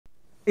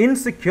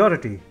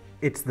Insecurity.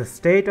 It's the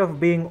state of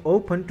being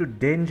open to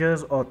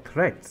dangers or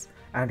threats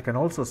and can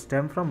also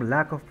stem from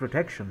lack of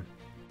protection.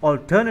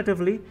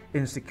 Alternatively,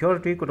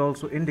 insecurity could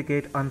also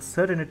indicate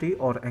uncertainty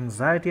or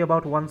anxiety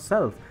about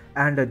oneself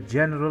and a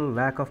general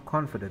lack of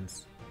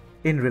confidence.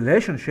 In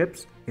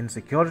relationships,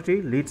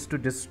 insecurity leads to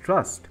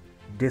distrust.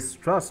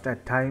 Distrust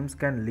at times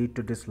can lead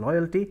to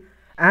disloyalty,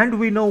 and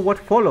we know what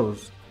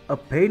follows: a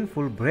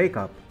painful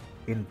breakup.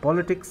 In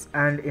politics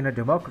and in a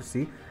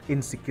democracy,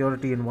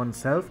 insecurity in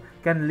oneself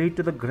can lead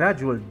to the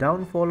gradual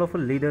downfall of a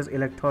leader's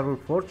electoral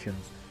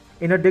fortunes.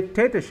 In a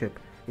dictatorship,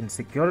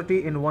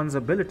 insecurity in one's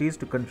abilities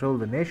to control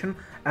the nation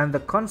and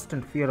the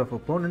constant fear of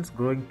opponents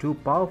growing too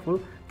powerful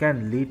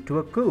can lead to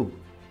a coup.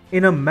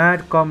 In a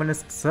mad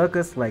communist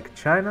circus like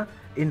China,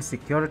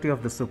 insecurity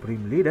of the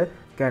supreme leader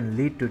can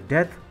lead to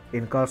death,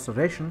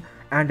 incarceration,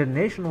 and a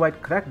nationwide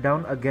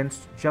crackdown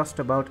against just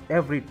about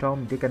every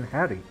Tom, Dick, and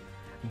Harry.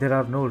 There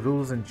are no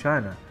rules in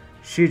China.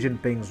 Xi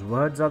Jinping's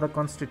words are the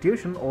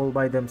constitution all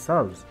by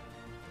themselves.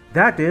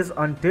 That is,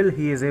 until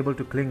he is able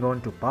to cling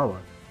on to power.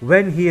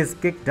 When he is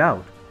kicked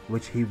out,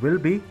 which he will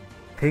be,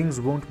 things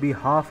won't be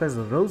half as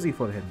rosy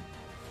for him.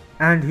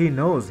 And he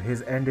knows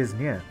his end is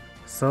near,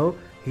 so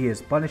he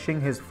is punishing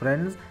his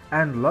friends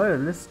and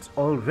loyalists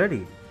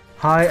already.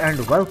 Hi and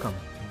welcome.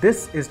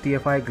 This is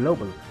TFI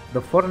Global,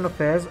 the foreign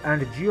affairs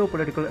and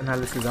geopolitical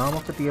analysis arm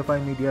of the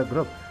TFI Media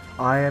Group.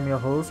 I am your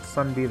host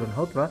Sanbir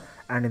Ranhotra,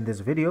 and in this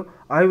video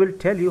I will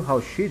tell you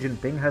how Xi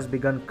Jinping has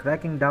begun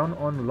cracking down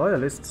on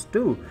loyalists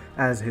too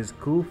as his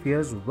coup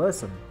fears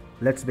worsen.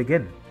 Let's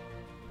begin.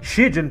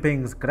 Xi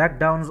Jinping's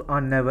crackdowns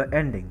are never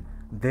ending.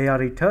 They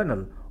are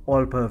eternal,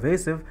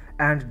 all-pervasive,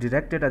 and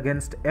directed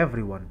against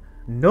everyone.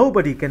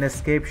 Nobody can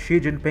escape Xi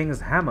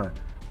Jinping's hammer.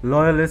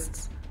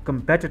 Loyalists,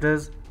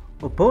 competitors,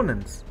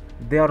 opponents,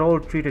 they are all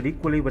treated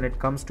equally when it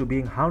comes to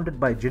being hounded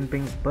by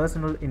Jinping's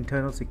personal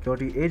internal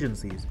security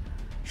agencies.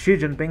 Xi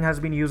Jinping has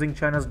been using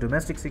China's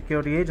domestic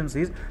security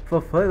agencies for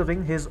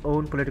furthering his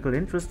own political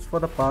interests for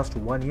the past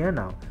 1 year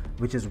now,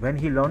 which is when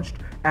he launched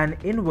an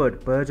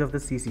inward purge of the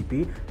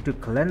CCP to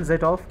cleanse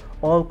it of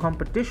all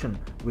competition,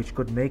 which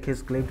could make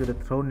his claim to the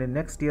throne in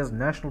next year's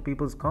National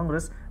People's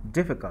Congress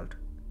difficult.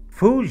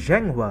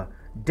 Zhenghua,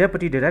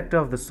 Deputy Director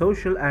of the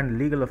Social and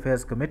Legal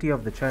Affairs Committee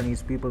of the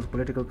Chinese People's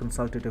Political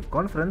Consultative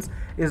Conference,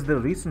 is the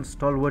recent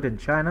stalwart in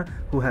China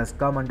who has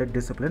come under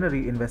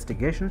disciplinary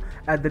investigation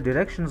at the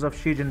directions of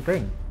Xi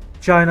Jinping.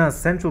 China's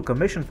Central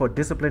Commission for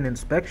Discipline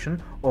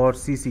Inspection, or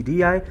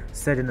CCDI,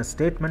 said in a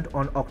statement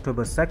on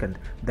October 2nd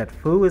that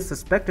Fu is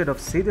suspected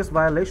of serious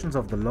violations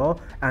of the law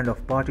and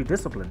of party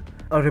discipline.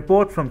 A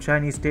report from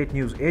Chinese state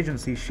news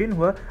agency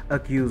Xinhua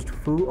accused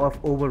Fu of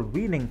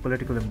overweening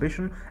political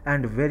ambition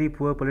and very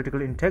poor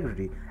political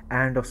integrity,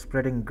 and of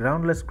spreading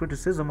groundless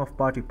criticism of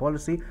party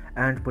policy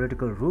and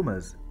political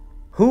rumors.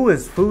 Who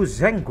is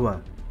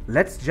Zhenghua?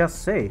 Let's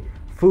just say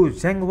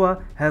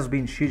Zhenghua has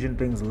been Xi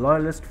Jinping's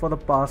loyalist for the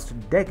past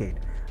decade.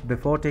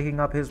 Before taking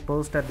up his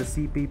post at the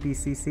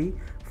CPPCC,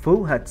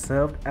 Fu had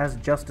served as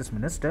Justice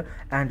Minister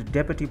and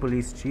Deputy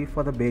Police Chief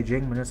for the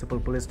Beijing Municipal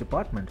Police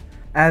Department.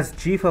 As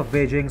Chief of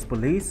Beijing's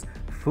police,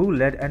 Fu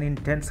led an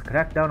intense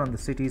crackdown on the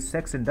city's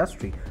sex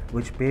industry,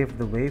 which paved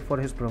the way for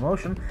his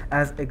promotion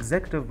as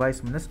Executive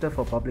Vice Minister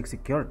for Public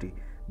Security.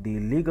 The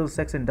illegal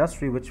sex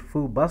industry which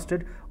Fu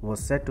busted was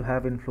said to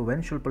have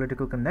influential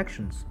political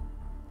connections.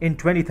 In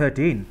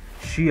 2013,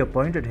 Xi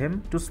appointed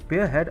him to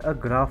spearhead a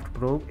graft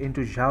probe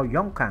into Zhao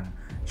Yongkang,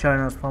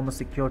 China's former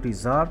security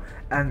czar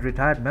and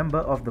retired member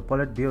of the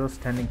Politburo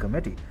Standing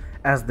Committee.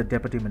 As the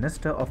Deputy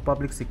Minister of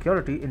Public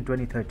Security in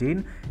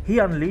 2013, he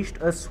unleashed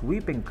a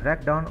sweeping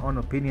crackdown on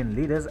opinion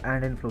leaders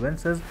and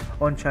influencers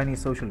on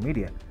Chinese social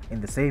media.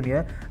 In the same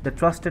year, the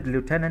trusted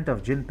lieutenant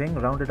of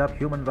Jinping rounded up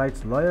human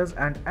rights lawyers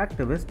and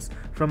activists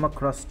from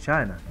across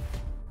China.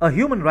 A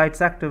human rights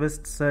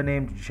activist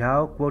surnamed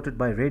Zhao, quoted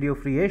by Radio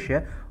Free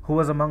Asia, who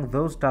was among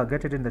those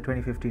targeted in the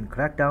 2015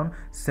 crackdown,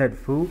 said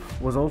Fu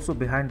was also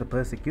behind the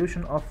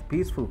persecution of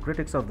peaceful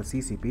critics of the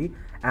CCP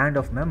and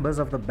of members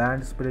of the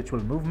banned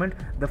spiritual movement,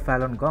 the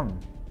Falun Gong.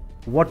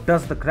 What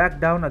does the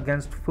crackdown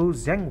against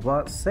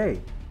Zhenghua say?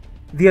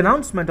 The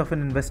announcement of an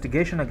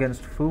investigation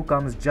against Fu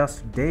comes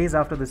just days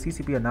after the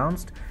CCP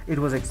announced it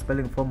was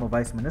expelling former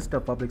Vice Minister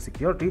of Public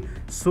Security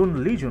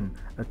Sun Lijun,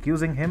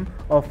 accusing him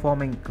of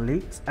forming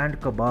cliques and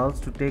cabals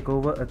to take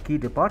over a key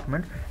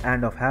department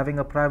and of having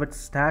a private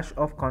stash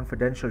of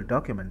confidential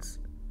documents.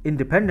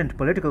 Independent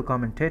political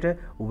commentator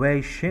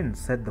Wei Xin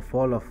said the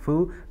fall of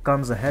Fu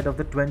comes ahead of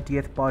the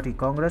 20th Party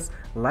Congress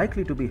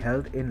likely to be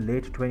held in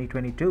late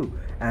 2022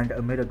 and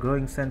amid a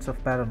growing sense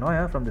of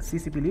paranoia from the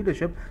CCP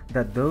leadership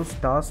that those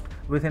tasked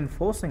with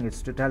enforcing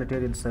its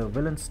totalitarian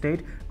surveillance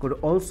state could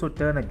also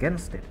turn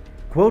against it.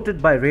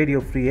 Quoted by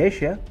Radio Free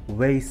Asia,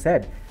 Wei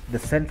said, "The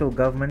central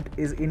government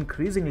is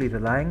increasingly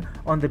relying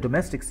on the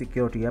domestic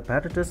security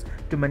apparatus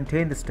to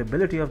maintain the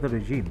stability of the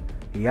regime."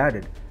 He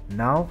added,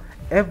 "Now,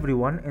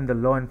 everyone in the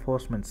law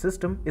enforcement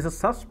system is a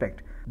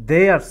suspect.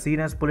 They are seen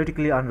as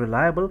politically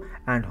unreliable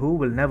and who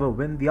will never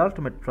win the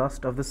ultimate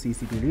trust of the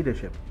CCP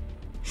leadership."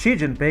 Xi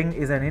Jinping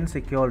is an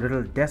insecure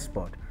little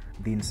despot.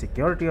 The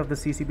insecurity of the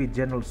CCP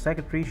General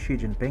Secretary Xi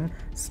Jinping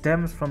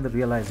stems from the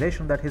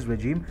realization that his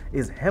regime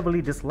is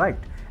heavily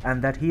disliked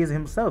and that he is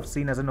himself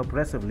seen as an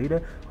oppressive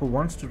leader who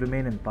wants to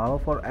remain in power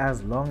for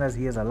as long as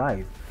he is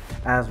alive.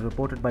 As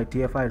reported by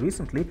TFI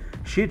recently,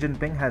 Xi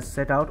Jinping has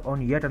set out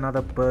on yet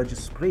another purge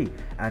spree,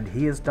 and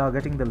he is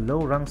targeting the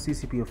low-rung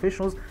CCP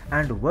officials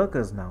and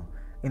workers now.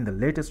 In the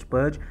latest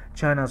purge,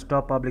 China's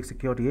top public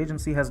security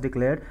agency has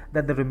declared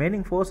that the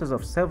remaining forces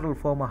of several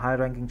former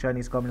high-ranking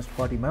Chinese Communist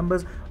Party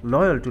members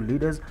loyal to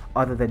leaders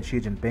other than Xi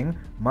Jinping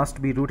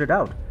must be rooted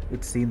out.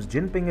 It seems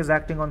Jinping is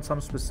acting on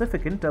some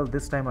specific intel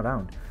this time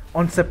around.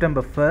 On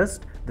September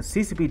 1st, the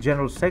CCP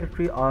General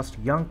Secretary asked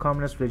young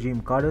Communist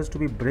regime cadres to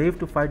be brave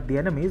to fight the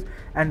enemies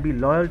and be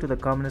loyal to the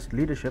Communist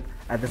leadership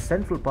at the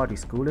Central Party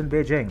School in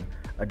Beijing.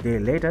 A day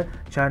later,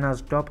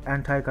 China's top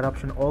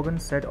anti-corruption organ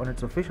said on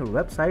its official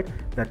website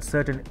that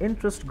certain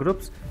interest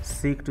groups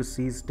seek to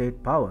seize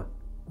state power.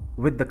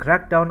 With the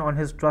crackdown on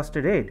his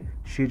trusted aide,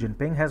 Xi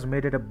Jinping has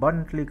made it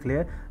abundantly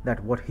clear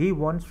that what he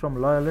wants from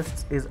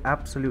loyalists is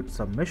absolute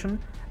submission,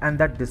 and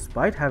that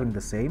despite having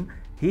the same,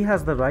 he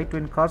has the right to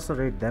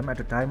incarcerate them at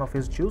a time of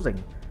his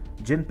choosing.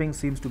 Jinping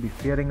seems to be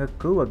fearing a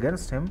coup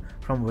against him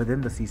from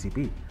within the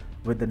CCP.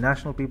 With the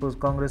National People's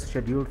Congress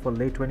scheduled for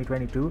late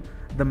 2022,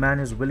 the man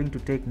is willing to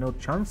take no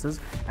chances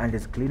and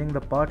is cleaning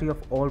the party of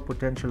all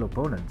potential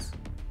opponents.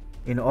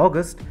 In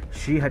August,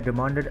 Xi had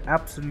demanded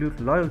absolute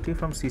loyalty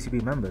from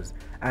CCP members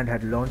and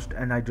had launched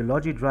an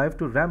ideology drive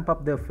to ramp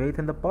up their faith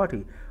in the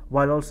party,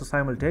 while also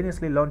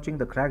simultaneously launching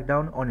the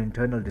crackdown on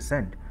internal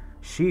dissent.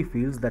 Xi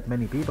feels that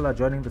many people are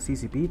joining the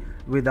CCP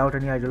without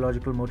any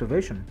ideological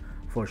motivation.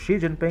 For Xi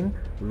Jinping,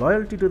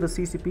 loyalty to the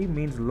CCP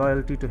means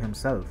loyalty to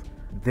himself.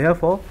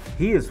 Therefore,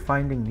 he is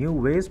finding new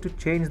ways to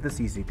change the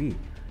CCP.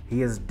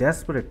 He is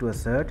desperate to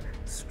assert,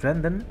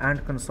 strengthen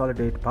and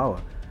consolidate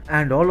power.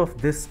 And all of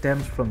this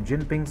stems from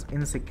Jinping's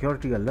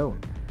insecurity alone.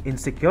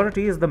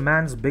 Insecurity is the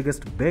man's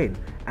biggest bane,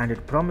 and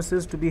it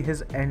promises to be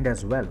his end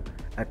as well.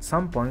 At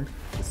some point,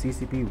 the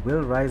CCP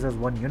will rise as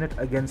one unit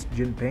against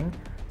Jinping,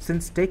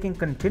 since taking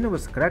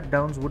continuous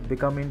crackdowns would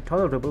become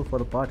intolerable for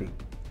the party.